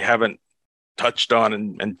 that I haven't touched on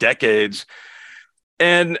in decades.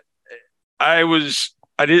 And I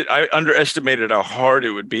underestimated how hard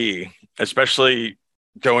it would be, especially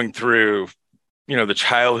going through, the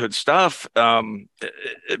childhood stuff.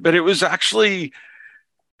 But it was actually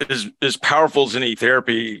as powerful as any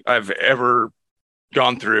therapy I've ever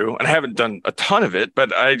gone through, and I haven't done a ton of it,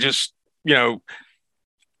 but I just,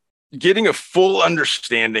 getting a full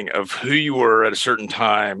understanding of who you were at a certain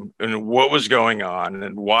time and what was going on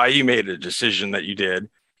and why you made a decision that you did,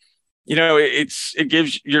 it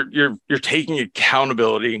gives you're taking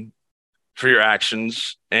accountability for your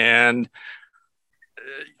actions and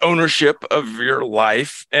ownership of your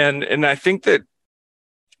life. And I think that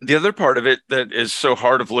the other part of it that is so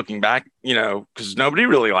hard of looking back, because nobody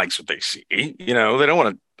really likes what they see, they don't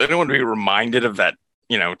want to be reminded of that,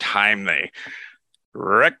 time they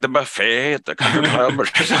wrecked the buffet at the country club or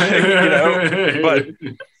something, but,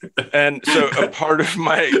 and so a part of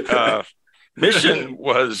my mission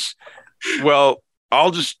was, well, I'll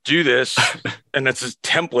just do this and it's a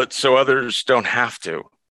template so others don't have to.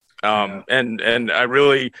 And I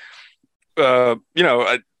really,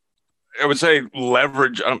 I would say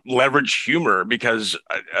leverage humor because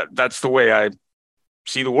that's the way I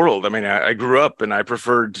see the world. I mean, I grew up and I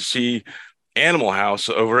preferred to see Animal House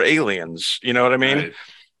over Aliens. You know what I mean? Right.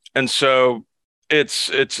 And so it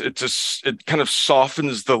kind of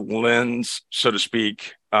softens the lens, so to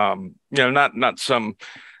speak. Not some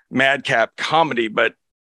madcap comedy, but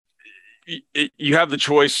you have the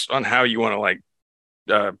choice on how you want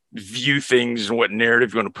to view things and what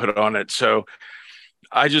narrative you want to put on it. So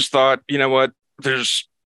I just thought, what,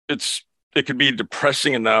 it could be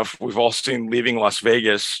depressing enough. We've all seen Leaving Las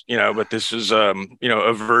Vegas, but this is, a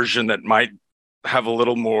version that might have a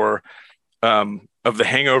little more of the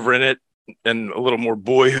hangover in it and a little more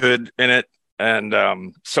boyhood in it,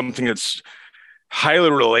 and something that's highly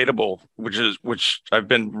relatable, which I've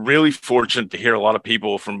been really fortunate to hear a lot of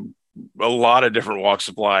people from a lot of different walks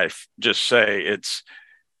of life just say it's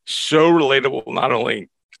so relatable, not only,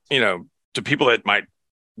 to people that might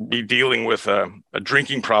be dealing with a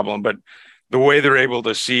drinking problem, but the way they're able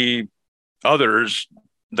to see others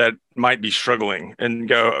that might be struggling and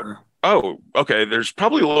go, oh, okay, there's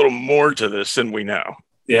probably a little more to this than we know.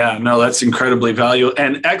 Yeah, no, that's incredibly valuable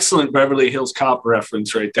and excellent Beverly Hills Cop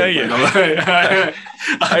reference right there. Yeah.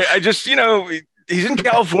 I just, he's in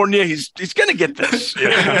California. He's going to get this.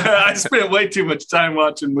 I spent way too much time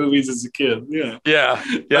watching movies as a kid. Yeah.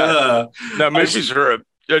 No, movies are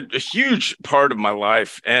a huge part of my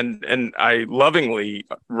life, and I lovingly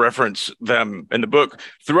reference them in the book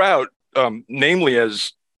throughout, namely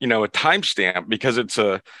as, a timestamp, because it's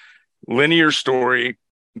a linear story.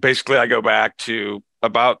 Basically, I go back to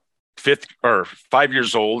about 5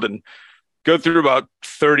 years old and go through about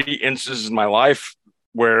 30 instances in my life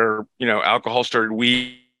where, alcohol started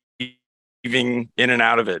weaving in and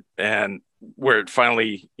out of it, and where it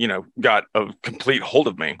finally, got a complete hold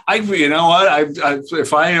of me.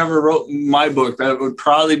 If I ever wrote my book, that would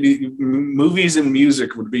probably be movies and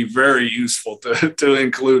music would be very useful to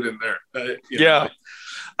include in there.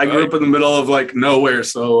 I grew up in the middle of nowhere,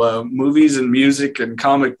 so movies and music and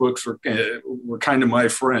comic books were kind of my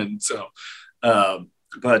friend. So,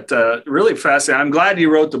 but really fascinating. I'm glad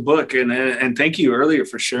you wrote the book, and thank you earlier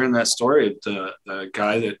for sharing that story of the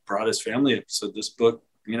guy that brought his family up. So this book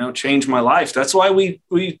changed my life. That's why we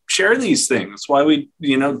share these things. That's why we,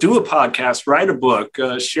 do a podcast, write a book,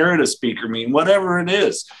 share at a speaker meeting, whatever it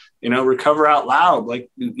is, recover out loud. Like,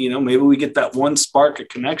 maybe we get that one spark of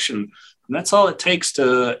connection, and that's all it takes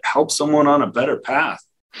to help someone on a better path.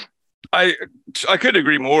 I couldn't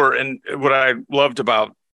agree more. And what I loved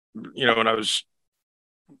about, when I was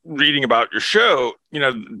reading about your show,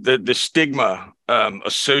 the stigma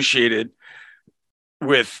associated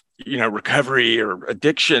with, recovery or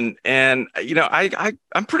addiction. And,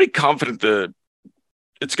 I'm pretty confident that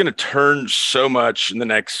it's going to turn so much in the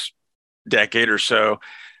next decade or so.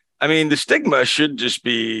 I mean, the stigma should just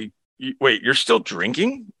be, wait, you're still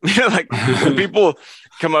drinking? Like when people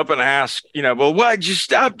come up and ask, well, why'd you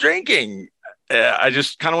stop drinking? I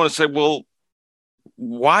just kind of want to say, well,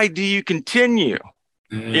 why do you continue?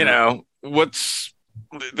 Mm.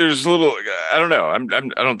 There's a little, I don't know. I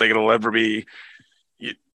don't think it'll ever be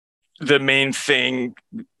the main thing.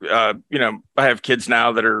 I have kids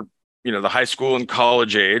now that are, the high school and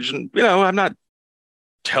college age, and, I'm not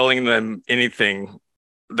telling them anything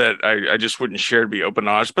that I just wouldn't share to be open and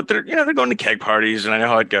honest, but they're going to keg parties, and I know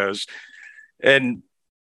how it goes. And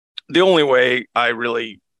the only way I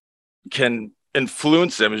really can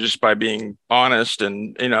influence them is just by being honest.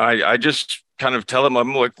 And, I just kind of tell them,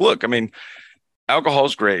 I'm like, look, I mean, alcohol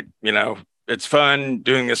is great. It's fun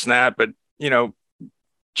doing this and that, but,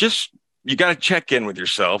 you got to check in with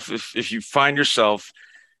yourself. If you find yourself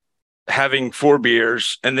having 4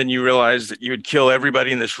 beers and then you realize that you would kill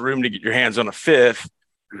everybody in this room to get your hands on a 5th,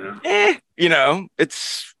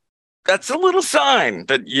 that's a little sign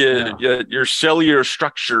that your cellular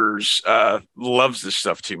structures loves this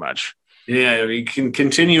stuff too much. Yeah,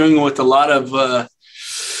 continuing with a lot of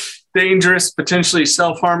dangerous, potentially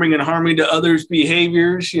self-harming and harming to others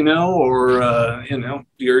behaviors, or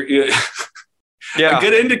you're yeah. A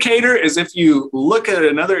good indicator is if you look at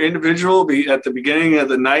another individual at the beginning of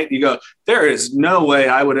the night, you go, there is no way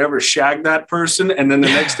I would ever shag that person. And then the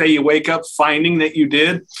next day you wake up finding that you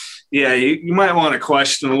did. Yeah, you might want to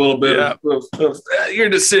question a little bit of your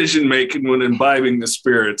decision-making when imbibing the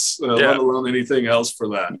spirits, let alone anything else for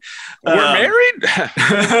that. We're married?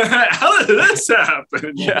 How did this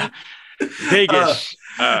happen? Yeah. Vegas.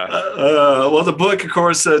 Well, the book, of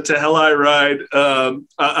course, To Hell I Ride.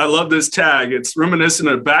 I love this tag. It's reminiscent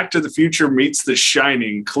of Back to the Future meets The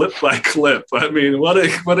Shining, clip by clip. I mean, what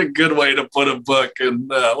a good way to put a book, and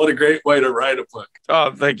what a great way to write a book.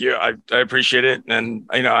 Oh, thank you. I appreciate it, and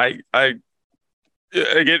I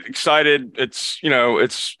get excited. It's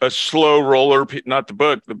it's a slow roller. Not the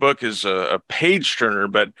book. The book is a page turner,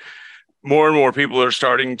 but more and more people are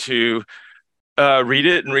starting to read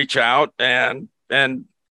it and reach out, and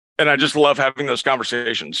I just love having those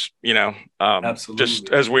conversations, Absolutely. Just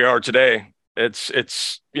as we are today. It's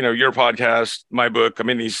your podcast, my book. I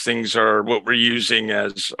mean, these things are what we're using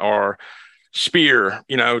as our spear,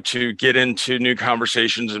 to get into new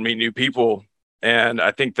conversations and meet new people. And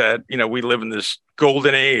I think that, we live in this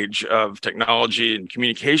golden age of technology and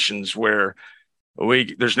communications where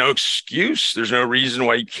there's no excuse. There's no reason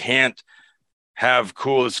why you can't have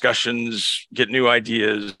cool discussions, get new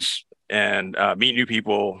ideas, and meet new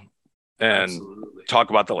people, and Absolutely. Talk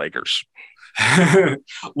about the Lakers.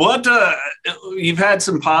 What you've had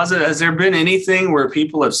some positive. Has there been anything where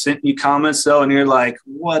people have sent you comments though, and you're like,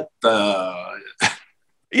 "What the?"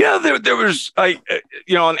 Yeah, there was.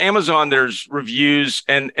 On Amazon, there's reviews,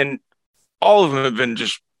 and all of them have been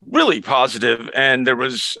just really positive. And there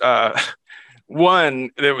was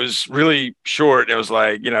one that was really short. It was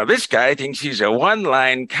like, this guy thinks he's a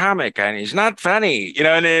one-line comic and he's not funny,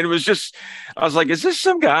 and it was just, I was like, is this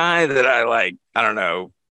some guy that I don't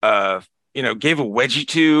know, gave a wedgie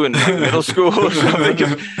to in middle school or something?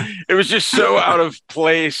 It was just so out of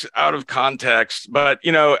place, out of context. But,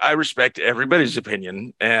 I respect everybody's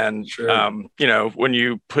opinion. And, Sure. When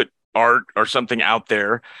you put art or something out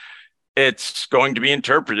there, it's going to be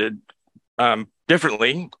interpreted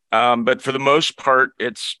differently. But for the most part,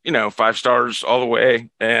 it's, 5 stars all the way.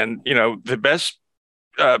 And, the best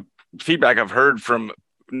feedback I've heard from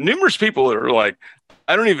numerous people are like,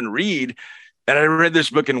 I don't even read. And I read this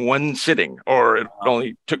book in one sitting, or it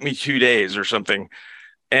only took me 2 days or something.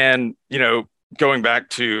 And, going back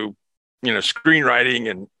to, screenwriting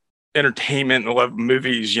and entertainment and love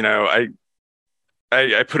movies, I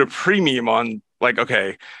put a premium on, like,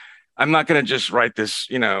 okay, I'm not going to just write this,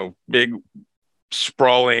 big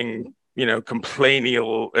sprawling,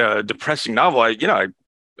 complaining, depressing novel. I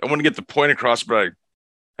want to get the point across, but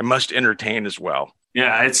I must entertain as well.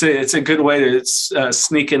 Yeah, it's a good way to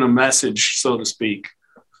sneak in a message, so to speak.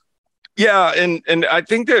 Yeah, and I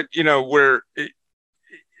think that where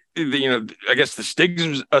I guess the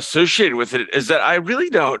stigmas associated with it is that I really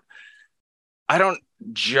don't. I don't.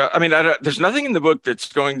 There's nothing in the book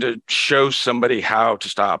that's going to show somebody how to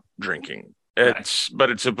stop drinking. But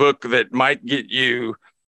it's a book that might get you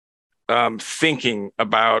thinking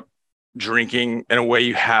about drinking in a way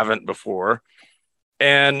you haven't before.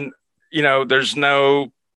 And, there's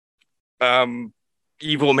no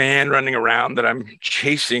evil man running around that I'm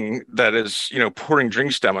chasing that is, pouring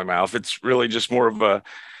drinks down my mouth. It's really just more of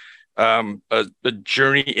a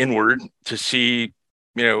journey inward to see,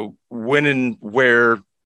 when and where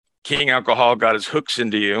King Alcohol got his hooks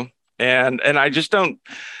into you. And I just don't,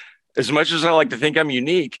 as much as I like to think I'm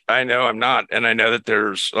unique, I know I'm not. And I know that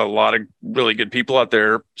there's a lot of really good people out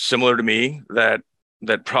there similar to me that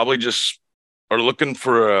probably just are looking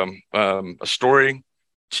for a story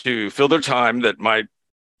to fill their time that might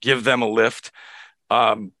give them a lift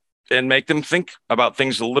and make them think about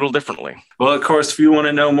things a little differently. Well, of course, if you want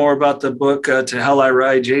to know more about the book, To Hell I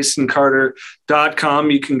Ride, jasoncarter.com.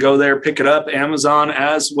 You can go there, pick it up, Amazon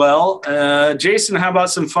as well. Jason, how about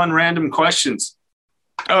some fun random questions?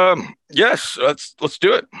 Yes, let's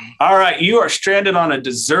do it. All right. You are stranded on a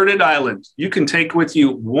deserted island. You can take with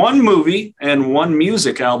you one movie and one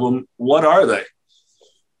music album. What are they?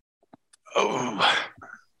 Oh,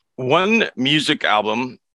 one music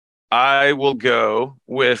album. I will go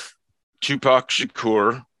with Tupac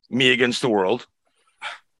Shakur, Me Against the World.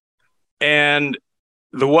 And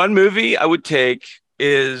the one movie I would take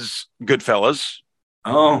is Goodfellas.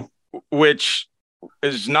 Oh, which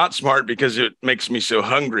is not smart because it makes me so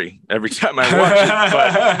hungry every time I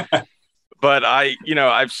watch it. But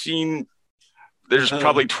I've seen, there's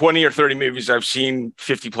probably 20 or 30 movies I've seen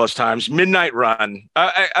 50 plus times. Midnight Run.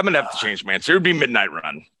 I'm going to have to change my answer. It would be Midnight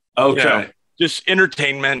Run. Okay. Just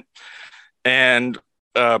entertainment and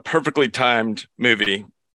a perfectly timed movie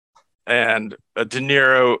and De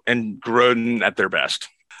Niro and Grodin at their best.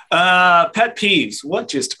 Pet peeves. What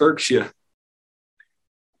just irks you?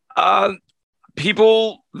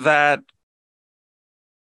 People that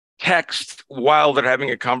text while they're having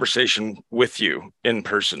a conversation with you in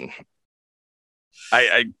person.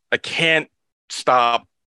 I can't stop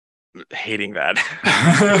hating that.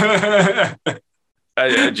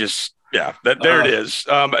 I just, yeah, there it is.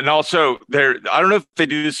 And also there, I don't know if they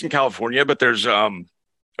do this in California, but there's a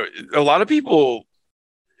lot of people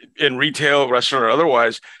in retail, restaurant or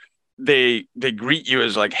otherwise, they greet you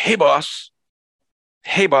as like, hey boss,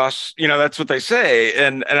 that's what they say.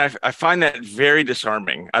 And I find that very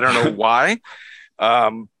disarming. I don't know why.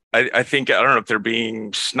 I think, I don't know if they're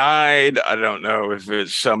being snide. I don't know if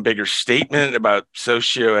it's some bigger statement about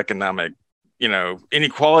socioeconomic,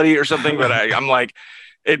 inequality or something, but I'm like,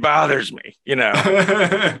 it bothers me,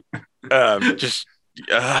 just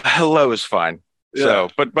hello is fine. Yeah. So,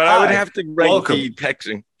 but I would have to write the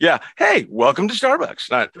texting. Yeah. Hey, welcome to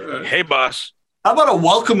Starbucks. Not, hey boss. How about a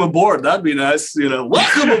welcome aboard? That'd be nice.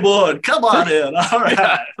 Welcome aboard. Come on in. All right.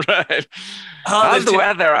 Yeah, right. How's the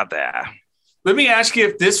weather out there? Let me ask you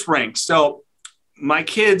if this ranks. So my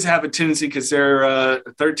kids have a tendency, because they're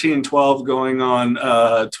 13 and 12 going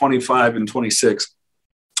on 25 and 26,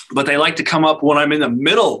 but they like to come up when I'm in the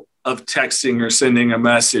middle of texting or sending a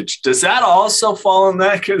message. Does that also fall in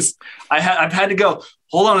that? Because I've had to go,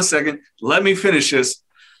 hold on a second, let me finish this.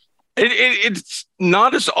 It's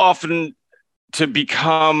not as often to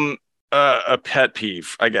become a pet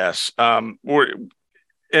peeve, I guess. And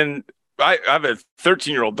I have a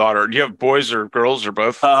 13-year-old daughter. Do you have boys or girls or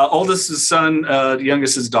both? Oldest is son,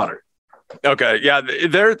 youngest is daughter. Okay. Yeah.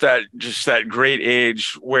 They're at that great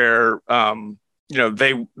age where,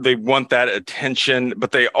 they want that attention,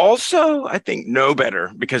 but they also, I think, know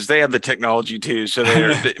better because they have the technology too. So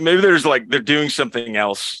maybe they're doing something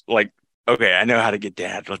else. Like, okay, I know how to get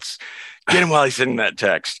dad. Let's get him while he's sending that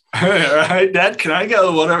text. All right, Dad, can I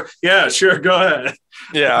go? Whatever. Yeah, sure. Go ahead.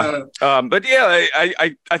 Yeah. But yeah,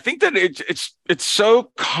 I think that it's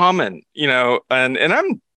so common, and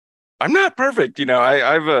I'm not perfect. I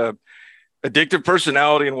have a addictive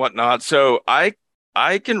personality and whatnot. So I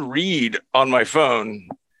can read on my phone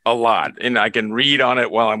a lot, and I can read on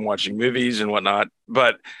it while I'm watching movies and whatnot.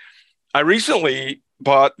 But I recently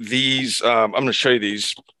bought these. I'm going to show you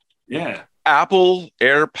these. Yeah. Apple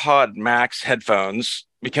AirPod Max headphones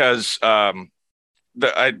because the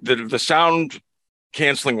sound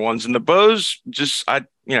canceling ones and the Bose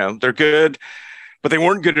they're good, but they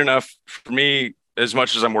weren't good enough for me as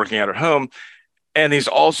much as I'm working out at home. And these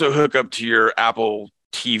also hook up to your Apple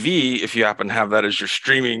TV if you happen to have that as your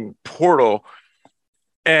streaming portal.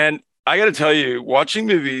 And I got to tell you, watching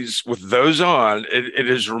movies with those on, it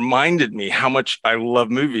has reminded me how much I love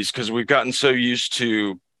movies because we've gotten so used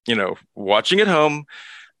to, watching at home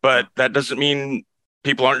but that doesn't mean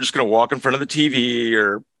people aren't just going to walk in front of the TV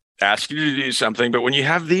or ask you to do something. But when you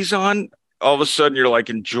have these on, all of a sudden you're like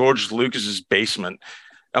in George Lucas's basement.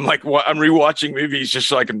 I'm like, what? I'm rewatching movies just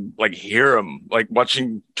so I can like hear them, like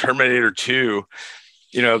watching Terminator 2,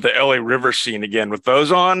 the LA River scene again with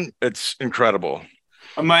those on. It's incredible.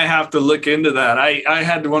 I might have to look into that. I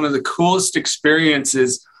had one of the coolest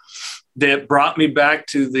experiences that brought me back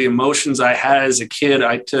to the emotions I had as a kid.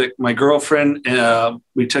 I took my girlfriend,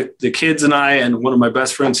 we took the kids and I and one of my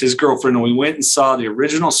best friends, his girlfriend, and we went and saw the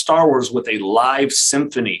original Star Wars with a live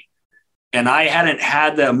symphony. And I hadn't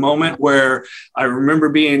had that moment where I remember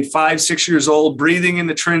being 5, 6 years old, breathing in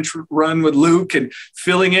the trench run with Luke and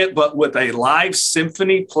feeling it, but with a live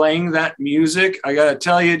symphony playing that music, I got to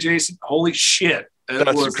tell you, Jason, holy shit.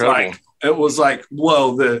 That's incredible. It was like,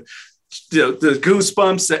 whoa, the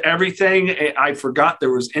goosebumps, the everything. I forgot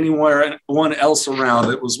there was anyone else around.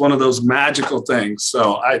 It was one of those magical things.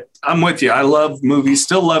 So I'm with you. I love movies,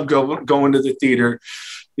 still love going to the theater,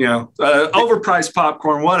 overpriced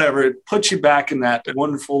popcorn, whatever. It puts you back in that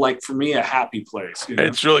wonderful, like for me, a happy place.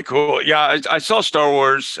 It's really cool. Yeah. I saw Star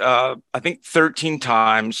Wars, I think 13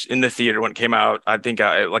 times in the theater when it came out. I think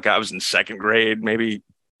I was in second grade, maybe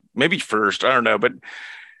first, I don't know. But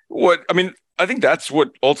I think that's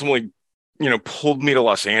what ultimately, pulled me to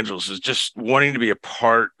Los Angeles, is just wanting to be a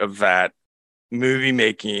part of that movie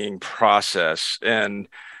making process. And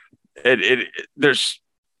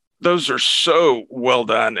those are so well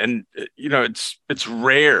done. And, it's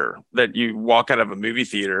rare that you walk out of a movie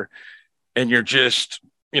theater and you're just,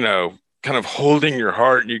 kind of holding your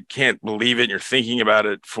heart and you can't believe it. And you're thinking about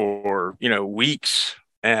it for, weeks.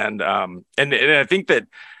 And I think that,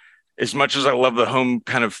 as much as I love the home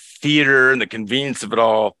kind of theater and the convenience of it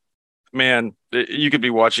all, man, you could be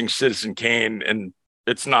watching Citizen Kane and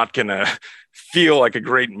it's not going to feel like a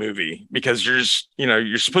great movie, because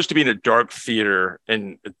you're supposed to be in a dark theater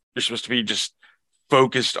and you're supposed to be just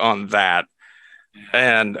focused on that.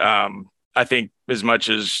 And I think as much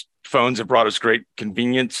as phones have brought us great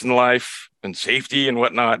convenience in life and safety and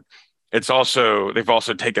whatnot, they've also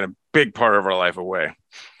taken a big part of our life away.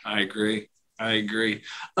 I agree.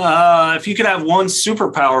 If you could have one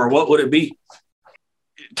superpower, what would it be?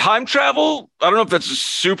 Time travel. I don't know if that's a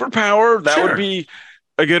superpower. That would be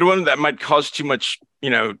a good one. That might cause too much,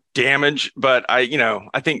 damage. But I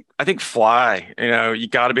think fly. You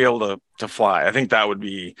got to be able to fly. I think that would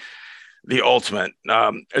be the ultimate,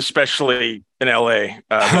 especially in LA,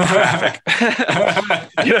 traffic.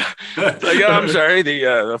 I'm sorry,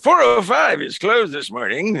 the 405 is closed this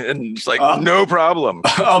morning, and it's like no problem.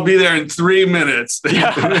 I'll be there in 3 minutes.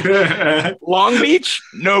 Long Beach,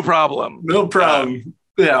 no problem. Hopefully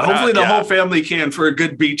the whole family can for a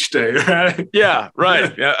good beach day, right? Yeah,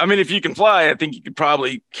 right. Yeah, I mean, if you can fly, I think you could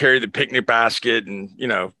probably carry the picnic basket and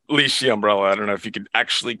at least the umbrella. I don't know if you could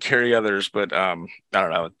actually carry others, but I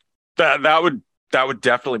don't know. That would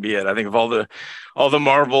definitely be it. I think of all the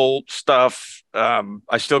Marvel stuff,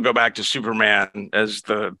 I still go back to Superman as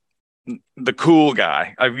the cool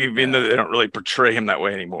guy. Even though they don't really portray him that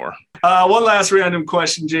way anymore. One last random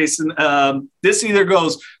question, Jason. This either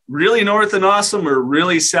goes really north and awesome or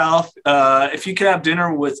really south. If you could have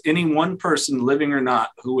dinner with any one person, living or not,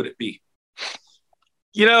 who would it be?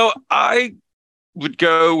 I would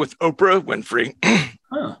go with Oprah Winfrey.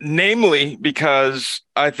 Namely because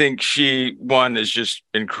I think she, one, is just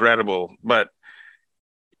incredible, but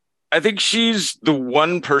I think she's the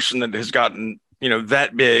one person that has gotten,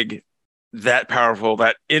 that big, that powerful,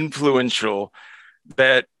 that influential,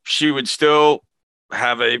 that she would still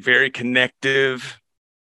have a very connective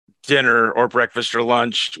dinner or breakfast or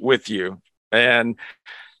lunch with you. And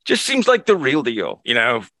just seems like the real deal,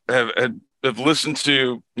 have listened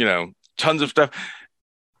to, tons of stuff.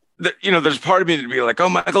 There's part of me to be like, oh,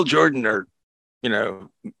 Michael Jordan or,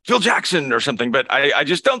 Phil Jackson or something, but I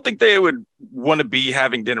just don't think they would want to be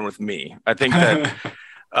having dinner with me. I think that,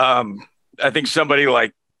 I think somebody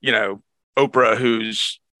like, Oprah,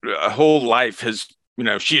 whose whole life has,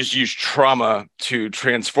 she has used trauma to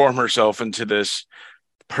transform herself into this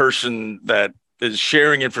person that is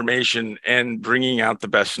sharing information and bringing out the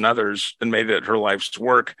best in others and made it her life's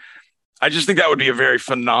work. I just think that would be a very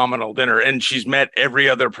phenomenal dinner. And she's met every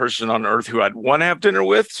other person on earth who I'd want to have dinner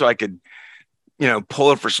with. So I could, pull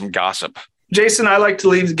her for some gossip. Jason, I like to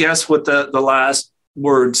leave the guests with the last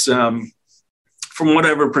words from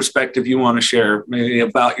whatever perspective you want to share, maybe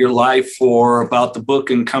about your life or about the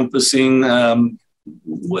book encompassing.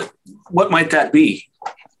 What might that be?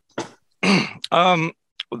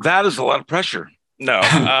 That is a lot of pressure. No,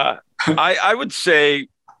 I would say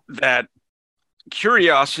that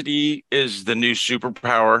curiosity is the new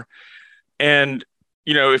superpower. And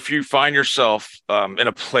if you find yourself in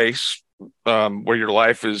a place where your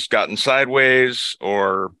life has gotten sideways,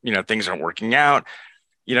 or, things aren't working out,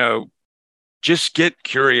 just get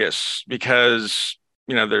curious, because,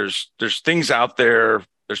 there's things out there,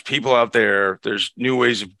 there's people out there, there's new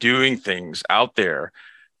ways of doing things out there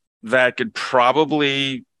that could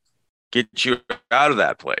probably get you out of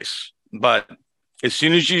that place. But as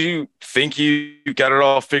soon as you think you've got it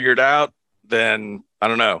all figured out, then I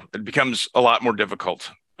don't know, it becomes a lot more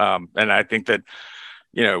difficult. And I think that,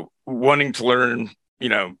 wanting to learn,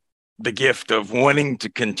 the gift of wanting to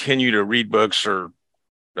continue to read books, or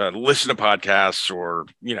listen to podcasts, or,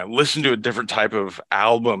 listen to a different type of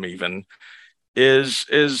album even, is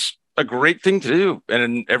a great thing to do.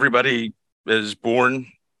 And everybody is born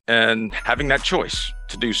and having that choice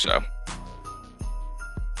to do so.